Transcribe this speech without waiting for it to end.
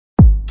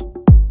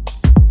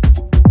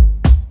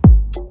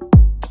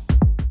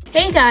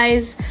Hey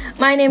guys,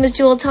 my name is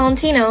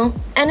Essetino,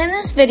 and in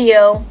this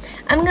video,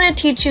 I'm going to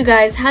teach you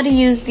guys how to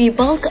use the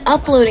bulk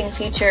uploading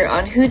feature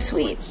on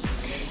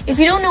Hootsuite. If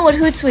you don't know what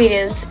Hootsuite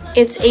is,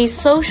 it's a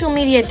social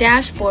media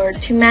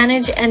dashboard to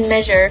manage and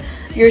measure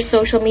your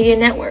social media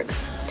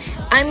networks.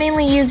 I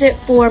mainly use it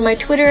for my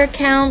Twitter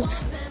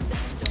accounts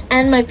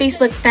and my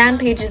Facebook fan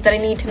pages that I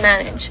need to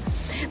manage.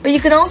 But you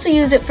can also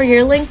use it for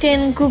your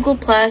LinkedIn, Google+,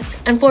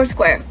 and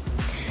Foursquare.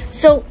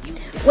 So,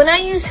 when I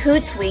use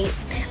Hootsuite,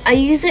 I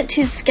use it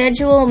to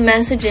schedule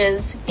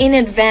messages in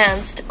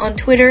advance on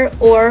Twitter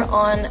or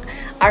on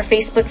our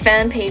Facebook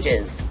fan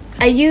pages.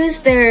 I use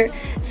their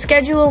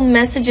schedule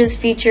messages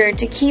feature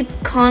to keep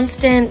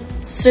constant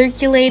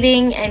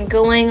circulating and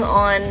going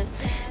on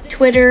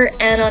Twitter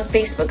and on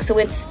Facebook. So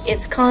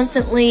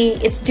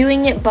it's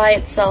doing it by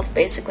itself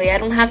basically. I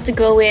don't have to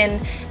go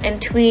in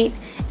and tweet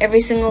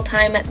every single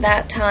time at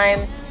that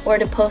time or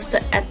to post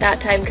at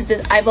that time because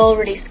I've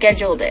already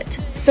scheduled it.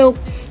 So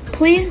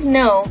please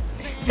know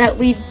that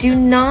we do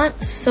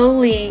not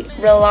solely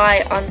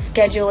rely on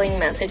scheduling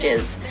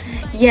messages.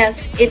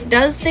 Yes, it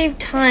does save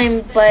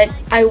time, but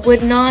I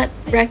would not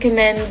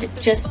recommend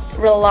just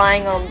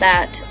relying on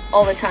that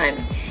all the time.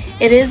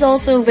 It is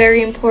also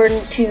very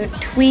important to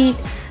tweet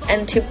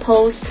and to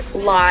post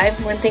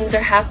live when things are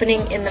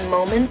happening in the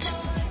moment,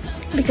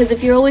 because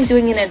if you're always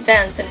doing it in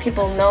advance and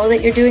people know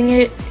that you're doing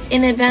it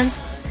in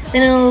advance,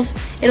 then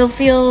it'll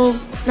feel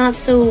not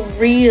so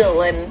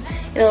real and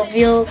it'll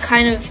feel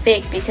kind of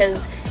fake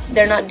because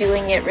they're not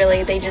doing it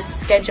really, they just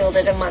scheduled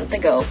it a month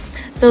ago.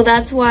 So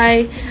that's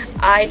why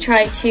I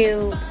try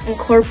to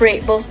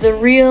incorporate both the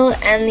real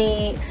and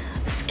the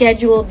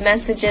scheduled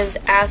messages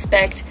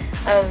aspect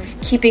of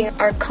keeping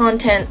our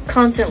content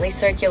constantly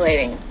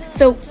circulating.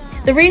 So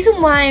the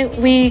reason why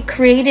we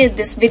created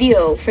this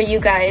video for you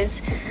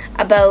guys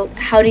about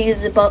how to use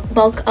the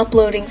bulk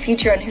uploading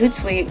feature on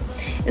Hootsuite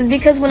is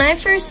because when I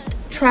first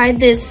tried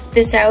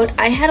this out,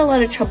 I had a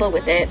lot of trouble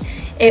with it.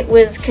 It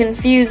was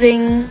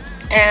confusing,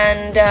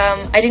 and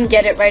I didn't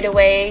get it right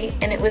away,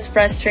 and it was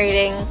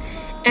frustrating,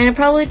 and it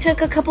probably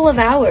took a couple of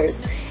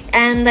hours.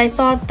 And I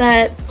thought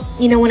that,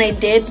 when I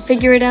did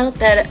figure it out,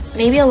 that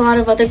maybe a lot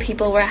of other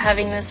people were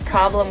having this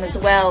problem as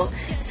well.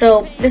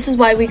 So this is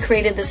why we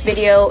created this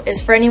video, is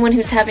for anyone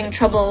who's having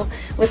trouble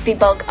with the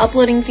bulk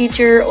uploading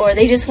feature, or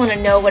they just want to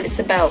know what it's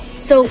about.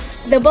 So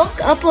the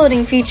bulk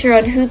uploading feature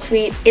on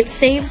Hootsuite, it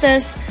saves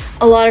us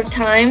a lot of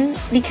time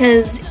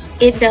because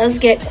it does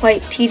get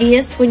quite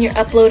tedious when you're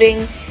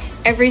uploading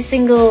every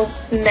single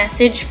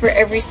message for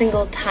every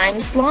single time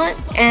slot.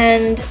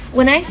 And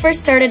when I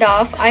first started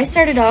off, I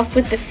started off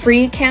with the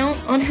free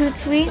account on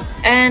Hootsuite,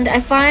 and I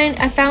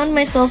found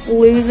myself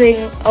losing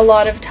a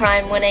lot of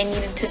time when I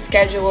needed to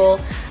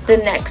schedule the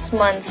next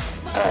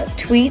month's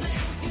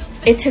tweets.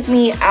 It took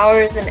me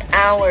hours and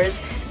hours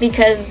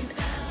because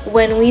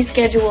when we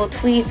schedule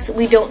tweets,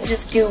 we don't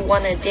just do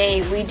one a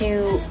day, we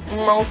do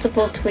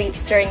multiple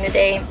tweets during the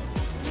day.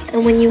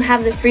 And when you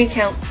have the free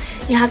account,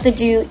 you have to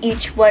do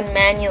each one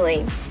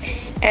manually.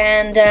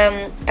 And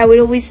I would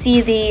always see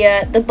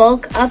the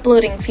bulk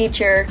uploading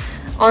feature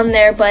on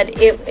there,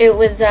 but it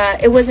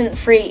wasn't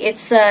free.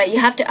 It's you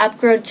have to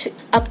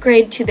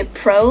upgrade to the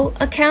Pro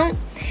account.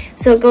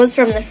 So it goes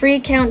from the free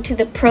account to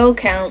the Pro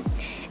account.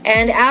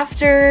 And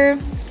after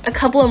a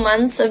couple of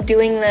months of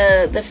doing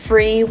the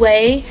free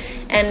way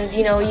and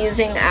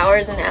using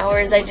hours and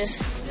hours, I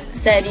just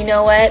said, you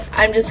know what,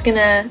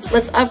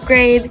 let's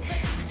upgrade,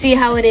 see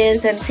how it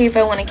is, and see if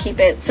I want to keep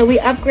it. So we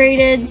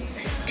upgraded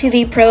to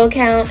the Pro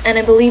account, and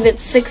I believe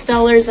it's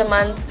 $6 a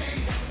month,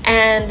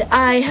 and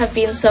I have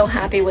been so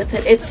happy with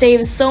it. It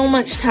saves so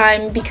much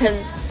time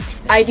because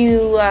I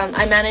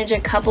manage a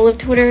couple of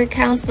Twitter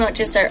accounts, not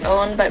just our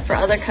own, but for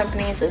other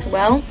companies as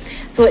well.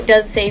 So it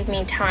does save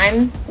me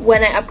time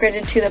when I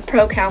upgraded to the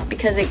Pro account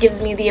because it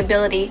gives me the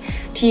ability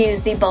to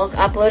use the bulk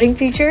uploading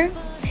feature.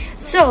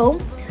 So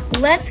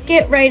let's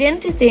get right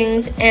into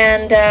things,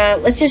 and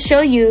let's just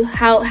show you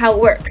how it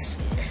works.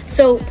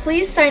 So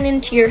please sign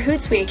into your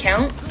Hootsuite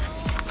account.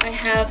 I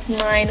have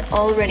mine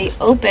already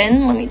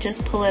open. Let me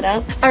just pull it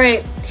up.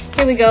 Alright,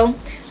 here we go.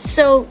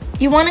 So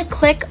you want to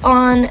click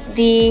on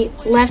the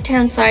left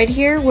hand side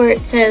here where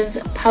it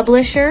says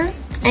Publisher,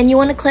 and you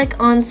want to click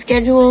on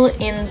Schedule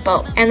in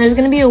Bulk. And there's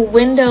going to be a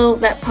window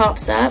that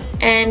pops up,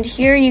 and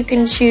here you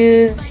can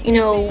choose,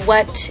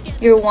 what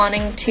you're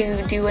wanting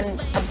to do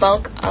a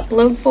bulk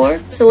upload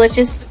for. So let's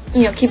just,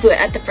 keep it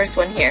at the first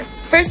one here.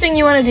 First thing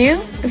you want to do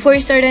before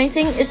you start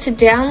anything is to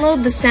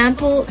download the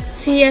sample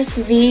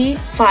CSV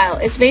file.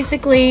 It's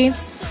basically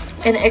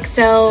an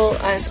Excel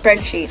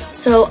spreadsheet.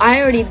 So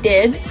I already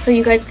did, so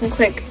you guys can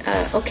click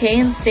OK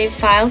and save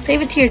file.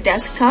 Save it to your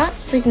desktop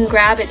so you can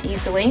grab it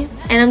easily.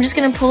 And I'm just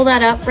going to pull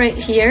that up right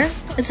here.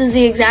 This is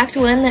the exact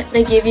one that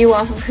they give you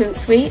off of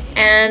Hootsuite,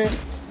 and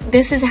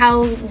this is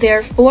how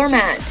their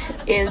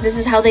format is. This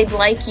is how they'd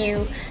like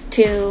you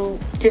to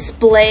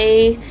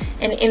display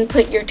and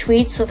input your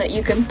tweets so that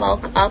you can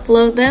bulk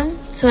upload them.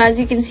 So as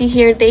you can see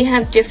here, they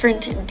have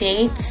different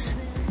dates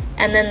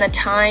and then the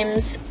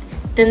times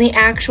then the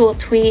actual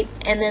tweet,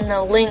 and then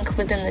the link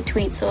within the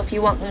tweet, so if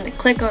you want them to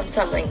click on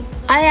something.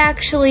 I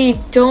actually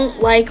don't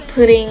like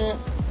putting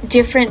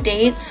different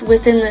dates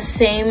within the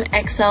same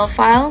Excel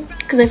file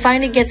because I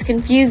find it gets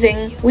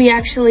confusing.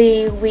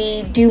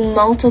 We do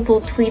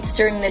multiple tweets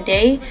during the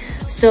day,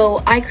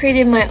 so I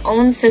created my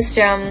own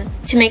system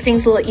to make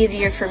things a little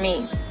easier for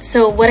me.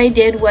 So what I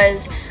did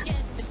was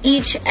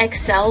each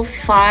Excel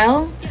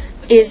file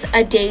is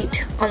a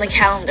date on the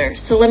calendar.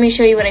 So let me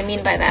show you what I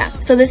mean by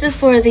that. So this is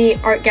for the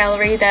art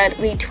gallery that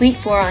we tweet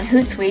for on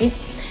Hootsuite,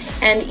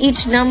 and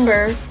each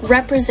number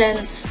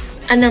represents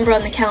a number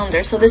on the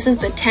calendar. So this is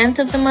the 10th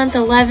of the month,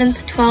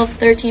 11th, 12th,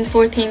 13th,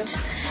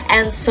 14th,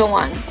 and so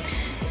on.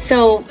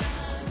 So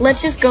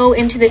let's just go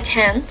into the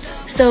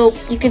 10th. So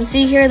you can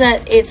see here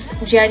that it's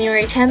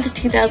January 10th,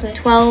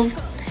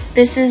 2012.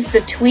 This is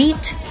the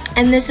tweet,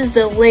 and this is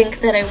the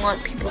link that I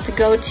want people to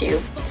go to.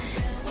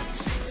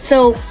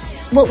 So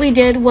what we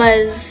did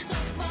was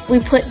we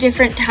put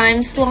different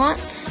time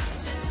slots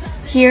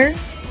here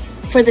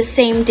for the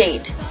same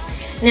date.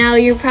 Now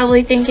you're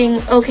probably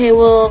thinking, okay,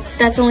 well,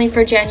 that's only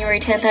for January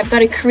 10th. I've got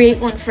to create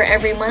one for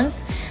every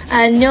month.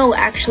 No,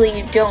 actually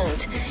you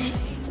don't.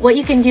 What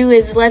you can do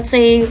is, let's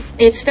say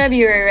it's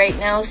February right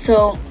now,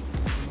 so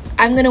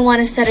I'm going to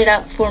want to set it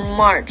up for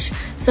March.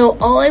 So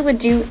all I would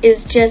do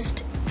is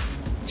just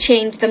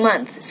change the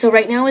month. So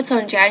right now it's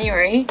on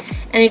January,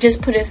 and I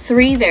just put a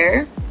 3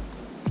 there,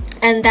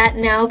 and that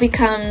now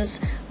becomes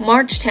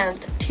March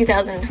 10th,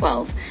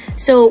 2012.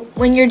 So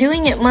when you're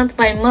doing it month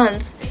by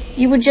month,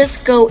 you would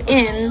just go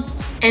in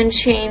and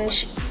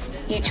change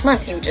each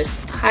month. You would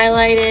just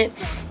highlight it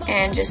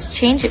and just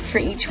change it for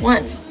each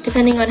one,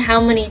 depending on how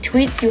many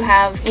tweets you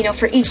have,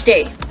 for each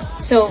day.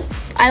 So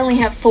I only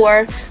have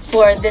 4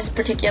 for this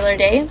particular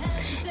day.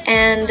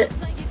 And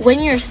when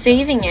you're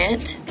saving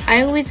it,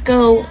 I always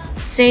go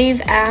save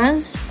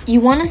as.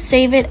 You want to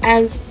save it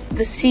as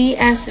the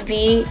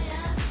CSV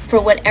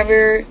for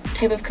whatever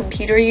type of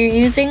computer you're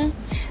using.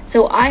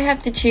 So I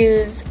have to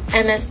choose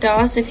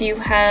MS-DOS. If you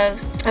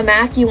have a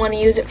Mac, you want to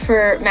use it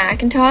for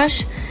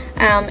Macintosh.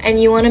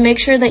 And you want to make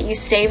sure that you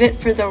save it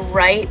for the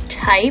right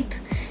type,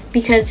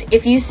 because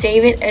if you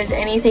save it as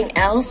anything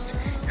else,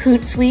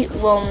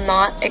 Hootsuite will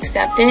not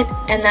accept it,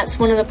 and that's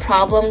one of the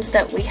problems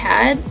that we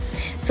had.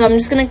 So I'm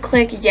just going to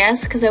click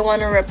yes because I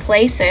want to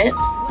replace it,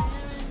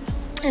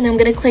 and I'm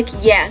going to click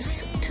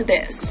yes to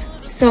this.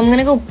 So I'm going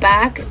to go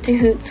back to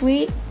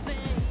Hootsuite,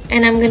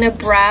 and I'm going to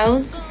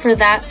browse for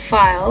that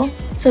file.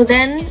 So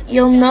then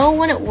you'll know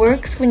when it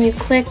works when you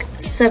click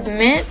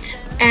submit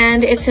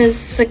and it says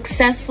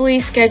successfully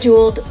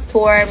scheduled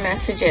for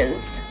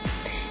messages.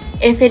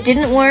 If it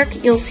didn't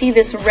work, you'll see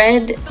this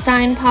red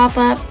sign pop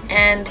up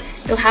and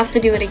you'll have to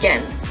do it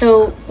again.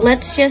 So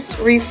let's just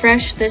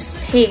refresh this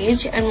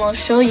page and we'll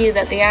show you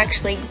that they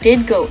actually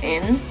did go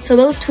in. So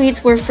those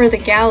tweets were for the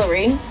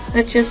gallery.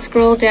 Let's just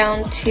scroll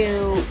down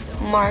to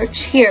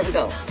March. Here we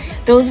go.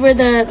 Those were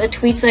the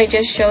tweets that I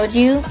just showed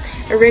you.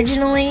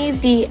 Originally,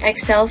 the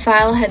Excel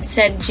file had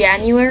said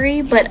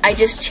January, but I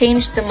just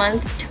changed the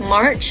month to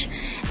March.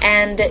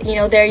 And,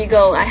 there you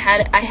go. I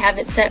have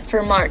it set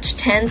for March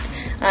 10th,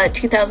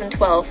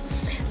 2012.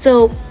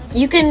 So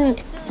you can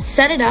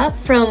set it up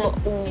from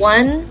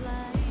 1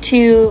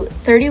 to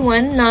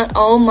 31. Not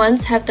all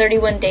months have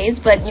 31 days,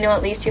 but,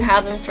 at least you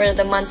have them for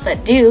the months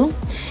that do.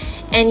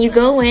 And you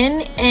go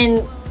in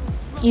and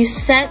you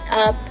set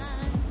up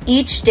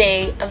each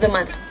day of the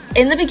month.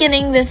 In the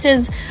beginning, this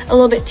is a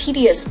little bit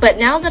tedious, but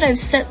now that I've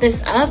set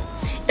this up,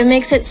 it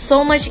makes it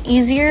so much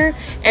easier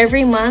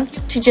every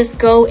month to just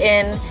go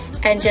in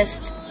and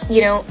just,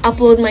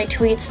 upload my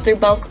tweets through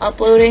bulk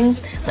uploading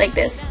like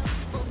this.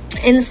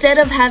 Instead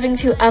of having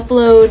to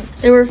upload,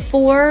 there were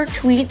 4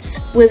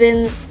 tweets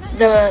within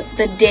the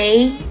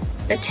day,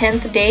 the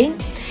 10th day.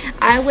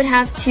 I would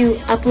have to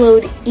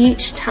upload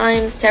each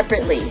time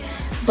separately.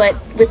 But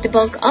with the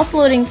bulk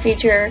uploading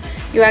feature,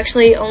 you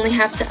actually only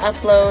have to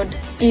upload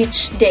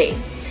each day.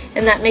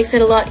 And that makes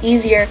it a lot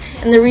easier.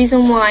 And the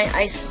reason why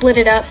I split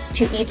it up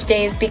to each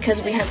day is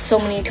because we have so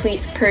many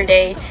tweets per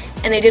day.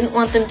 And I didn't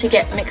want them to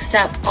get mixed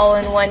up all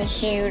in one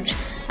huge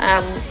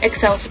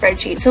Excel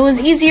spreadsheet. So it was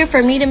easier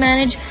for me to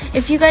manage.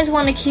 If you guys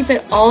want to keep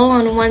it all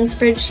on one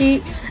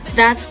spreadsheet,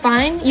 that's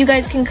fine. You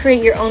guys can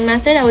create your own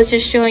method. I was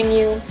just showing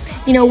you,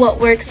 what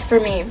works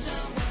for me.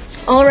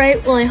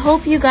 Alright, well I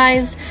hope you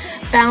guys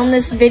found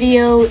this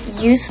video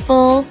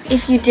useful.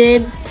 If you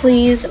did,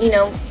 please,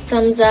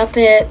 thumbs up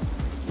it,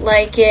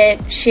 like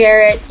it,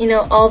 share it,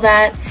 all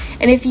that.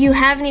 And if you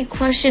have any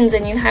questions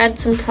and you had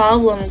some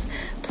problems,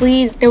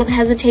 please don't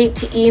hesitate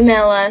to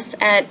email us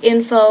at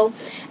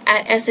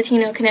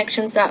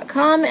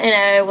info@essetinoconnections.com and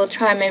I will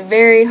try my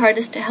very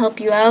hardest to help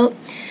you out.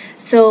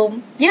 So,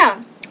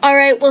 yeah.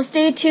 Alright, well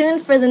stay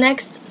tuned for the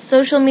next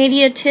social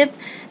media tip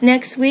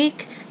next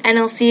week, and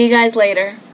I'll see you guys later.